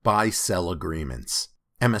Buy-sell agreements.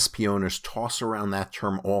 MSP owners toss around that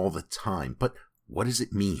term all the time, but what does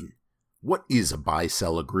it mean? What is a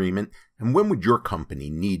buy-sell agreement, and when would your company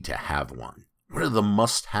need to have one? What are the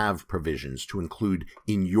must-have provisions to include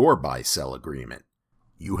in your buy-sell agreement?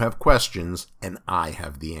 You have questions, and I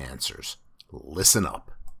have the answers. Listen up.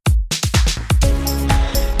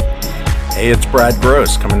 Hey, it's Brad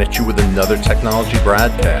Gross coming at you with another Technology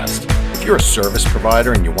Bradcast. If you're a service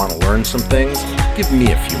provider and you want to learn some things, give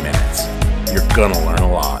me a few minutes. You're gonna learn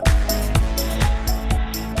a lot.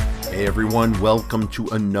 Hey everyone, welcome to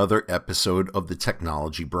another episode of the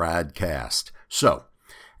Technology Bradcast. So,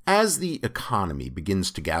 as the economy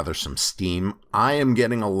begins to gather some steam, I am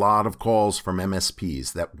getting a lot of calls from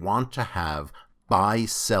MSPs that want to have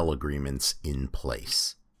buy-sell agreements in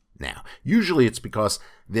place. Now, usually it's because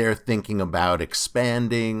they're thinking about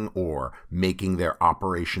expanding or making their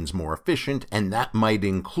operations more efficient, and that might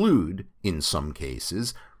include, in some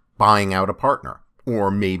cases, buying out a partner.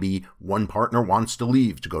 Or maybe one partner wants to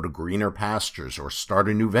leave to go to greener pastures or start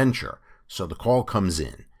a new venture. So the call comes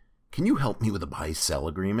in. Can you help me with a buy-sell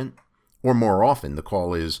agreement? Or more often, the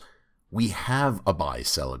call is, we have a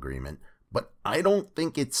buy-sell agreement, but I don't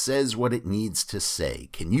think it says what it needs to say.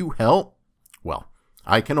 Can you help? Well,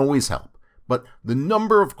 I can always help, but the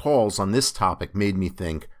number of calls on this topic made me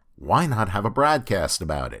think, why not have a broadcast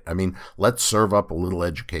about it? I mean, let's serve up a little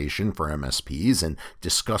education for MSPs and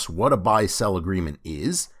discuss what a buy-sell agreement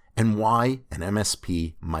is and why an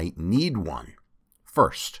MSP might need one.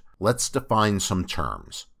 First, let's define some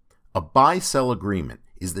terms. A buy-sell agreement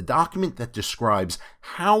is the document that describes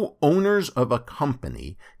how owners of a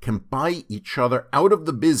company can buy each other out of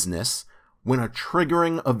the business when a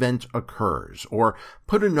triggering event occurs, or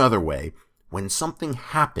put another way, when something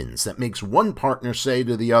happens that makes one partner say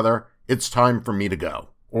to the other, it's time for me to go,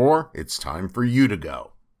 or it's time for you to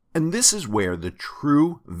go. And this is where the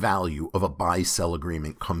true value of a buy-sell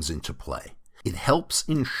agreement comes into play. It helps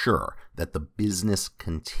ensure that the business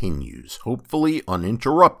continues, hopefully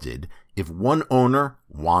uninterrupted, if one owner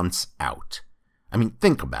wants out. I mean,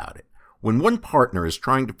 think about it. When one partner is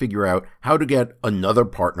trying to figure out how to get another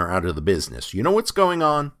partner out of the business, you know what's going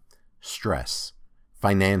on? Stress,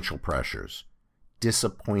 financial pressures,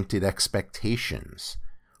 disappointed expectations.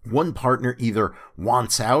 One partner either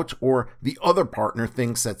wants out or the other partner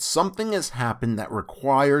thinks that something has happened that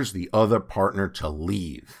requires the other partner to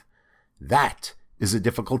leave. That is a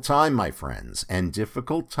difficult time, my friends, and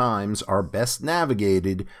difficult times are best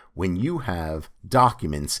navigated when you have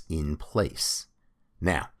documents in place.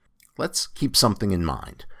 Now, let's keep something in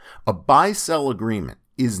mind. A buy-sell agreement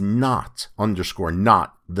is not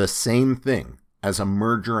the same thing as a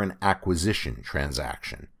merger and acquisition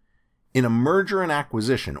transaction. In a merger and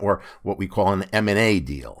acquisition, or what we call an M&A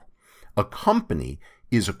deal, a company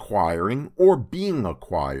is acquiring or being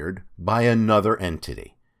acquired by another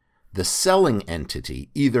entity. The selling entity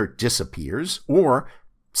either disappears or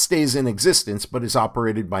stays in existence but is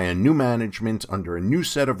operated by a new management under a new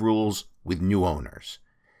set of rules with new owners.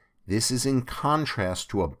 This is in contrast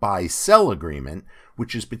to a buy-sell agreement,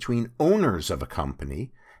 which is between owners of a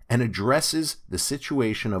company and addresses the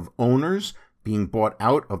situation of owners being bought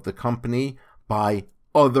out of the company by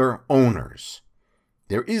other owners.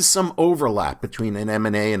 There is some overlap between an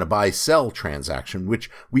M&A and a buy-sell transaction,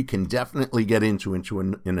 which we can definitely get into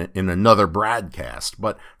in another broadcast.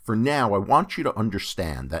 But for now, I want you to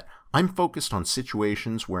understand that I'm focused on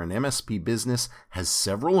situations where an MSP business has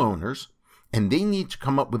several owners, and they need to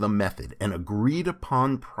come up with a method, an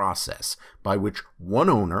agreed-upon process by which one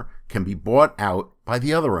owner can be bought out by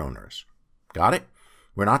the other owners. Got it?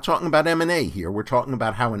 We're not talking about M&A here. We're talking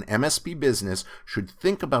about how an MSP business should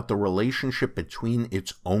think about the relationship between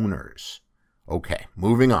its owners. Okay,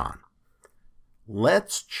 moving on.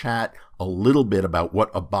 Let's chat a little bit about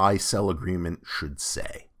what a buy-sell agreement should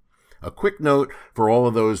say. A quick note for all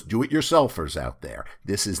of those do-it-yourselfers out there.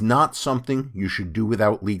 This is not something you should do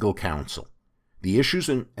without legal counsel. The issues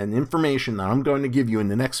and information that I'm going to give you in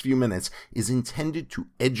the next few minutes is intended to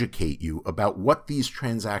educate you about what these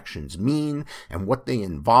transactions mean and what they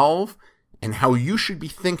involve and how you should be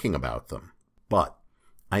thinking about them. But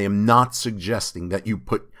I am not suggesting that you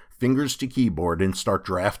put fingers to keyboard and start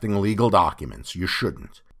drafting legal documents. You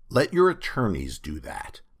shouldn't. Let your attorneys do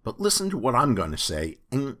that. But listen to what I'm going to say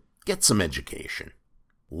and get some education.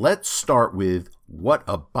 Let's start with what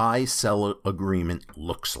a buy-sell agreement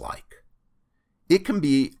looks like. It can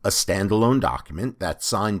be a standalone document that's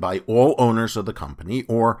signed by all owners of the company,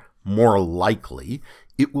 or more likely,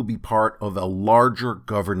 it will be part of a larger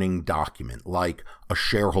governing document, like a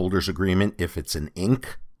shareholders agreement if it's an Inc.,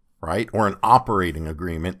 right? Or an operating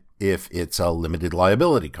agreement if it's a limited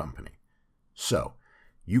liability company. So,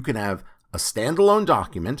 You can have a standalone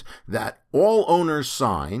document that all owners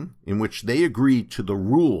sign in which they agree to the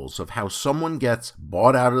rules of how someone gets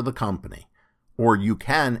bought out of the company. Or you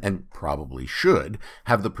can, and probably should,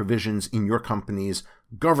 have the provisions in your company's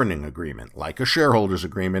governing agreement, like a shareholders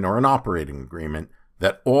agreement or an operating agreement,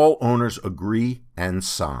 that all owners agree and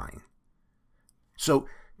sign. So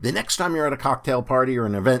the next time you're at a cocktail party or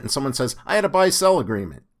an event and someone says, I had a buy-sell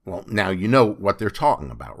agreement, well, now you know what they're talking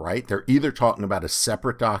about, right? They're either talking about a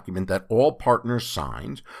separate document that all partners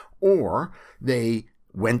signed, or they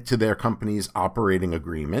went to their company's operating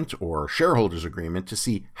agreement or shareholders agreement to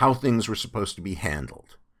see how things were supposed to be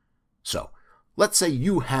handled. So let's say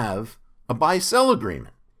you have a buy-sell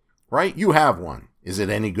agreement, right? You have one. Is it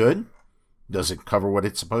any good? Does it cover what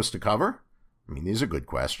it's supposed to cover? I mean, these are good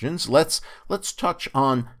questions. Let's touch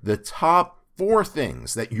on the top 4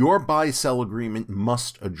 things that your buy-sell agreement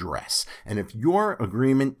must address. And if your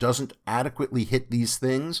agreement doesn't adequately hit these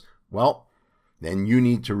things, well, then you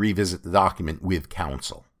need to revisit the document with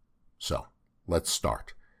counsel. So, let's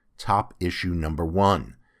start. Top issue number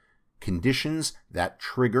 1, conditions that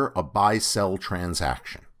trigger a buy-sell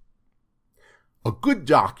transaction. A good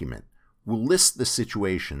document will list the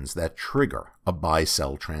situations that trigger a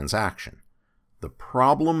buy-sell transaction. The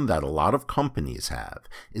problem that a lot of companies have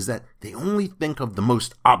is that they only think of the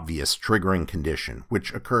most obvious triggering condition,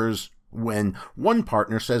 which occurs when one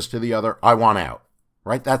partner says to the other, I want out,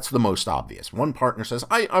 right? That's the most obvious. One partner says,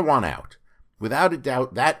 I want out. Without a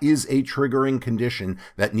doubt, that is a triggering condition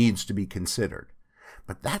that needs to be considered.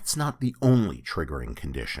 But that's not the only triggering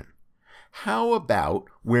condition. How about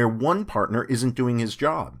where one partner isn't doing his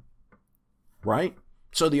job, right?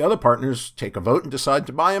 So the other partners take a vote and decide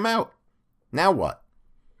to buy him out. Now what?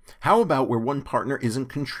 How about where one partner isn't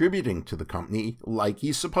contributing to the company like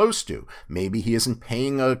he's supposed to? Maybe he isn't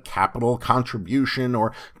paying a capital contribution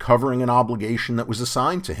or covering an obligation that was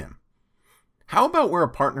assigned to him. How about where a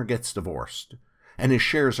partner gets divorced and his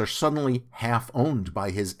shares are suddenly half owned by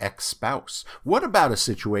his ex-spouse? What about a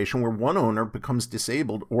situation where one owner becomes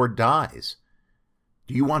disabled or dies?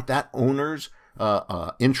 Do you want that owner's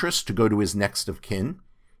interest to go to his next of kin?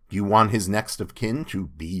 Do you want his next of kin to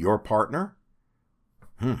be your partner?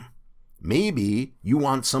 Maybe you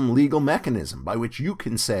want some legal mechanism by which you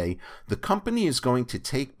can say the company is going to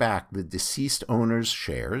take back the deceased owner's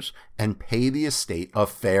shares and pay the estate a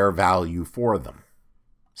fair value for them.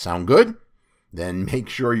 Sound good? Then make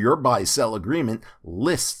sure your buy-sell agreement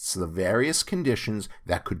lists the various conditions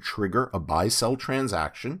that could trigger a buy-sell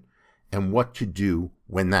transaction and what to do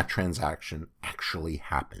when that transaction actually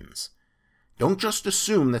happens. Don't just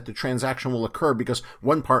assume that the transaction will occur because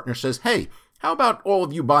one partner says, hey, how about all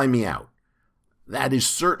of you buy me out? That is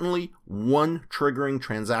certainly one triggering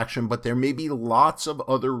transaction, but there may be lots of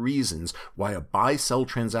other reasons why a buy-sell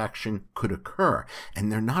transaction could occur.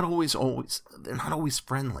 And they're not always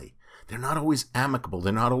friendly. They're not always amicable.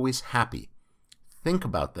 They're not always happy. Think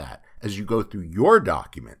about that as you go through your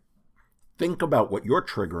document. Think about what your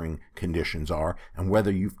triggering conditions are and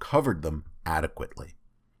whether you've covered them adequately.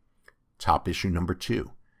 Top issue number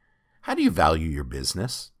 2. How do you value your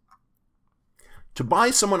business? To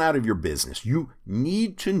buy someone out of your business, you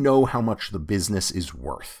need to know how much the business is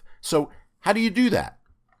worth. So how do you do that?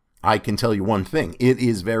 I can tell you one thing. It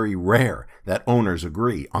is very rare that owners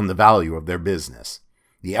agree on the value of their business.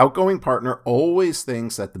 The outgoing partner always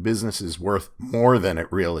thinks that the business is worth more than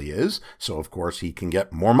it really is, so of course he can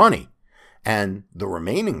get more money. And the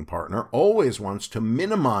remaining partner always wants to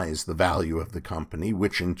minimize the value of the company,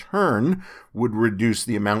 which in turn would reduce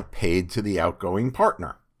the amount paid to the outgoing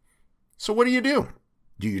partner. So what do?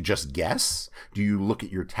 Do you just guess? Do you look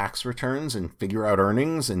at your tax returns and figure out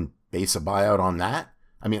earnings and base a buyout on that?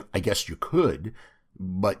 I mean, I guess you could,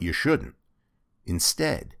 but you shouldn't.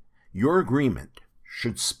 Instead, your agreement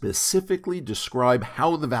should specifically describe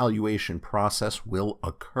how the valuation process will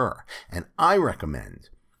occur. And I recommend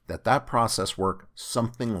that process work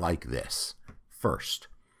something like this. First,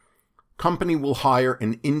 company will hire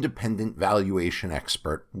an independent valuation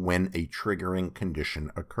expert when a triggering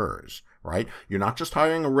condition occurs, right? You're not just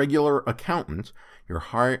hiring a regular accountant, you're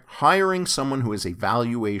hiring someone who is a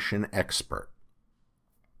valuation expert.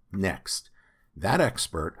 Next, that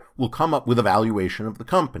expert will come up with a valuation of the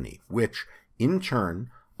company, which in turn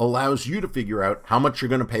allows you to figure out how much you're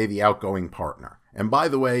going to pay the outgoing partner. And by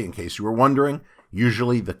the way, in case you were wondering,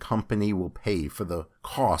 usually the company will pay for the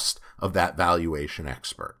cost of that valuation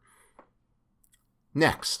expert.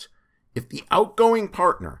 Next, if the outgoing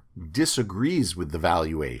partner disagrees with the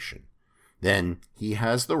valuation, then he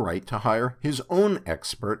has the right to hire his own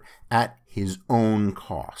expert at his own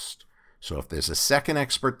cost. So if there's a second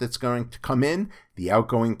expert that's going to come in, the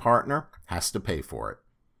outgoing partner has to pay for it.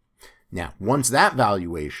 Now, once that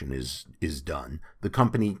valuation is done, the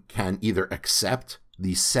company can either accept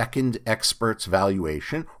the second expert's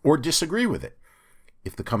valuation or disagree with it.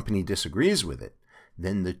 If the company disagrees with it,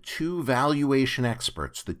 then the two valuation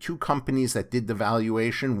experts, the two companies that did the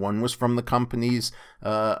valuation, one was from the company's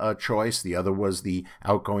choice, the other was the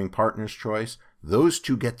outgoing partner's choice, those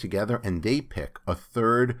two get together and they pick a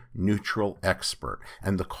third neutral expert.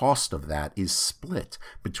 And the cost of that is split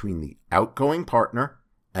between the outgoing partner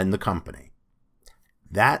and the company.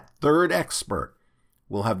 That third expert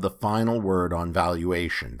will have the final word on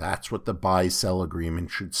valuation. That's what the buy-sell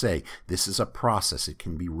agreement should say. This is a process. It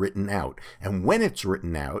can be written out. And when it's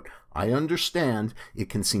written out, I understand it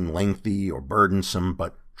can seem lengthy or burdensome,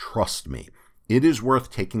 but trust me, it is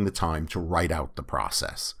worth taking the time to write out the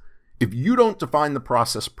process. If you don't define the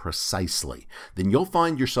process precisely, then you'll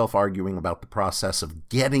find yourself arguing about the process of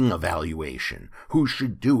getting a valuation. Who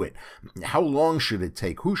should do it? How long should it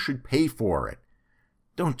take? Who should pay for it?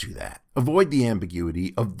 Don't do that. Avoid the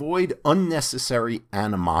ambiguity. Avoid unnecessary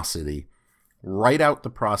animosity. Write out the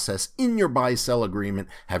process in your buy-sell agreement.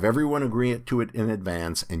 Have everyone agree to it in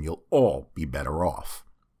advance, and you'll all be better off.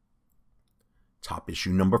 Top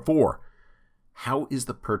issue number 4. How is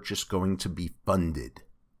the purchase going to be funded?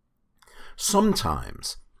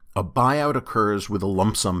 Sometimes a buyout occurs with a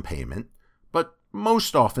lump sum payment, but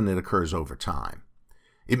most often it occurs over time.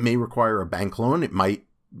 It may require a bank loan. It might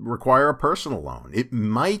require a personal loan. It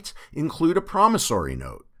might include a promissory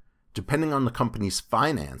note. Depending on the company's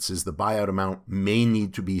finances, the buyout amount may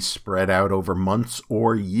need to be spread out over months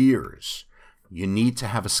or years. You need to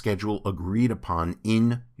have a schedule agreed upon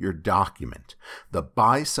in your document. The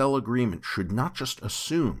buy-sell agreement should not just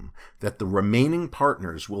assume that the remaining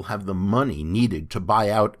partners will have the money needed to buy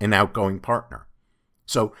out an outgoing partner.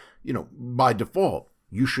 So, by default,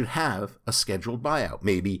 you should have a scheduled buyout.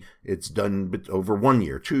 Maybe it's done over 1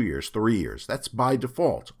 year, 2 years, 3 years. That's by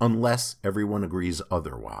default, unless everyone agrees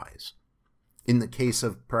otherwise. In the case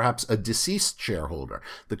of perhaps a deceased shareholder,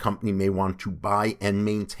 the company may want to buy and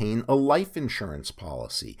maintain a life insurance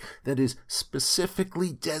policy that is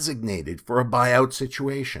specifically designated for a buyout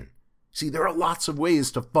situation. See, there are lots of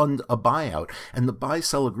ways to fund a buyout, and the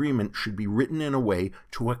buy-sell agreement should be written in a way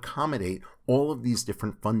to accommodate all of these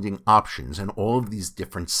different funding options and all of these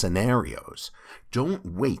different scenarios. Don't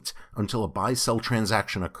wait until a buy-sell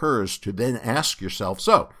transaction occurs to then ask yourself,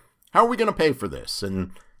 so, how are we going to pay for this,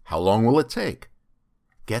 and how long will it take?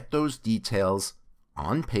 Get those details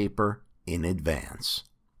on paper in advance.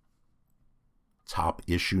 Top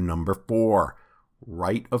issue number 4,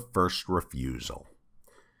 right of first refusal.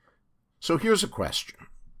 So here's a question.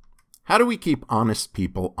 How do we keep honest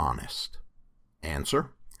people honest?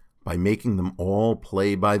 Answer: by making them all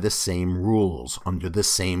play by the same rules under the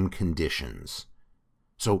same conditions.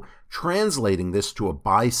 So translating this to a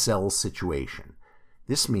buy-sell situation,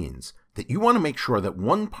 this means that you want to make sure that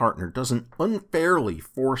one partner doesn't unfairly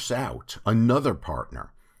force out another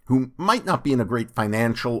partner who might not be in a great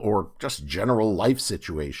financial or just general life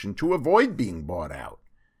situation to avoid being bought out.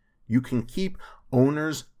 You can keep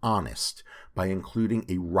owners honest by including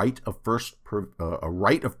a right of first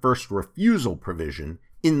refusal provision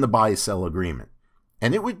in the buy-sell agreement.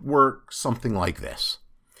 And it would work something like this.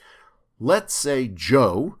 Let's say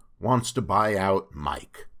Joe wants to buy out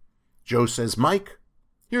Mike. Joe says, Mike,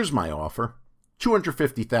 here's my offer,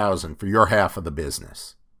 $250,000 for your half of the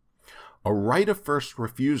business. A right of first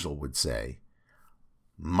refusal would say,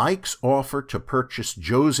 Mike's offer to purchase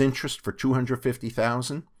Joe's interest for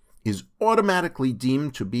 $250,000 is automatically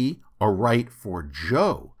deemed to be a right for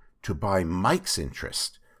Joe to buy Mike's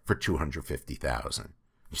interest for $250,000.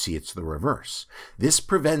 You see, it's the reverse. This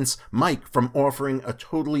prevents Mike from offering a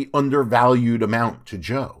totally undervalued amount to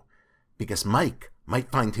Joe, because Mike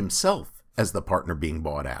might find himself as the partner being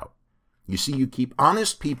bought out. You see, you keep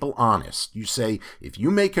honest people honest. You say, if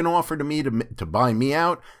you make an offer to me to buy me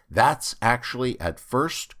out, that's actually at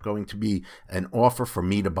first going to be an offer for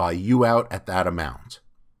me to buy you out at that amount.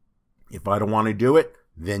 If I don't want to do it,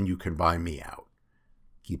 then you can buy me out.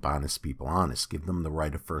 Keep honest people honest. Give them the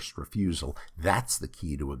right of first refusal. That's the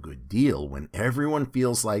key to a good deal, when everyone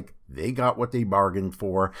feels like they got what they bargained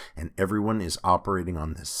for and everyone is operating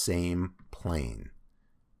on the same plane.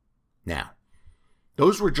 Now,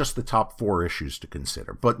 those were just the top 4 issues to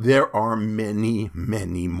consider, but there are many,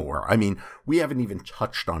 many more. I mean, we haven't even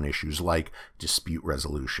touched on issues like dispute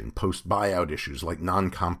resolution, post-buyout issues like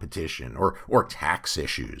non-competition, or tax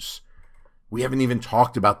issues. We haven't even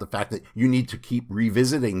talked about the fact that you need to keep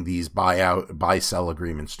revisiting these buy-sell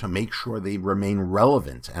agreements to make sure they remain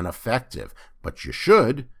relevant and effective. But you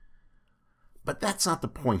should. But that's not the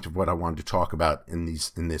point of what I wanted to talk about in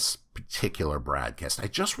this particular broadcast. I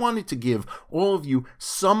just wanted to give all of you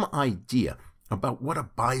some idea about what a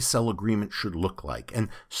buy-sell agreement should look like and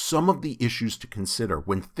some of the issues to consider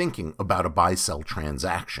when thinking about a buy-sell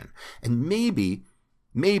transaction. And maybe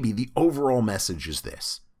the overall message is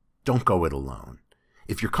this: don't go it alone.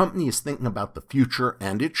 If your company is thinking about the future,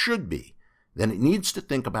 and it should be, then it needs to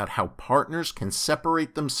think about how partners can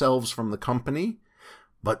separate themselves from the company,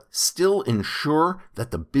 but still ensure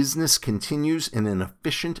that the business continues in an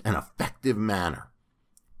efficient and effective manner.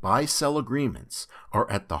 Buy-sell agreements are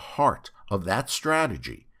at the heart of that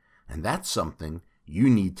strategy, and that's something you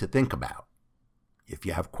need to think about. If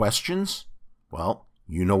you have questions, well,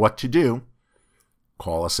 you know what to do.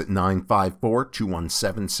 Call us at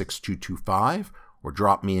 954-217-6225 or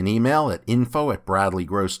drop me an email at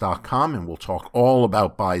info@bradleygross.com and we'll talk all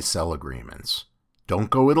about buy-sell agreements. Don't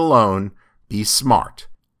go it alone. Be smart.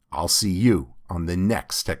 I'll see you on the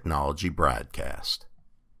next Technology Broadcast.